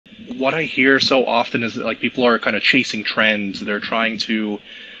what I hear so often is that like people are kind of chasing trends. They're trying to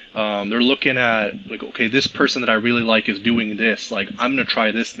they're looking at like, okay, this person that I really like is doing this. Like, I'm gonna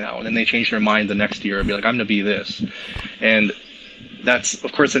try this now, and then they change their mind the next year and be like, I'm gonna be this. And that's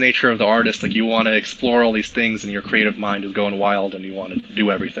of course the nature of the artist. Like, you want to explore all these things, and your creative mind is going wild, and you want to do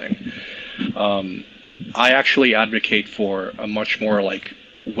everything. Um, I actually advocate for a much more like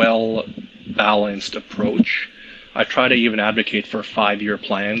well balanced approach. I try to even advocate for 5 year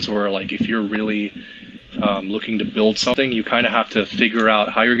plans where like if you're really looking to build something, you kind of have to figure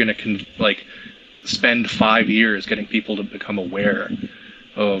out how you're going to like spend 5 years getting people to become aware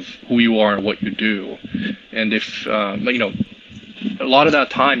of who you are and what you do. And if a lot of that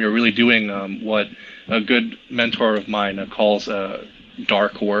time you're really doing what a good mentor of mine calls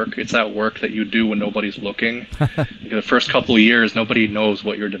dark work. It's that work that you do when nobody's looking. The first couple of years, nobody knows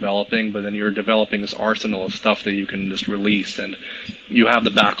what you're developing, but then you're developing this arsenal of stuff that you can just release, and you have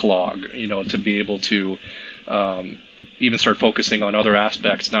the backlog, to be able to even start focusing on other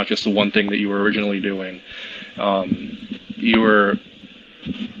aspects, not just the one thing that you were originally doing. You were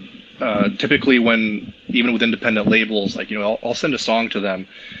typically when even with independent labels, like I'll send a song to them.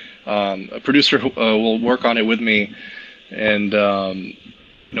 A producer will work on it with me, and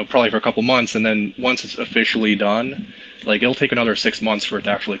probably for a couple months, and then once it's officially done, like it'll take another 6 months for it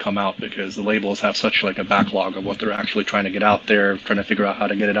to actually come out, because the labels have such like a backlog of what they're actually trying to get out there, trying to figure out how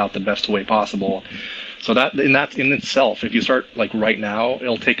to get it out the best way possible. So that in itself, if you start like right now,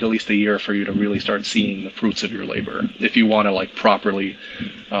 it'll take at least a year for you to really start seeing the fruits of your labor, if you want to like properly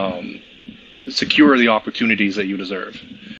secure the opportunities that you deserve.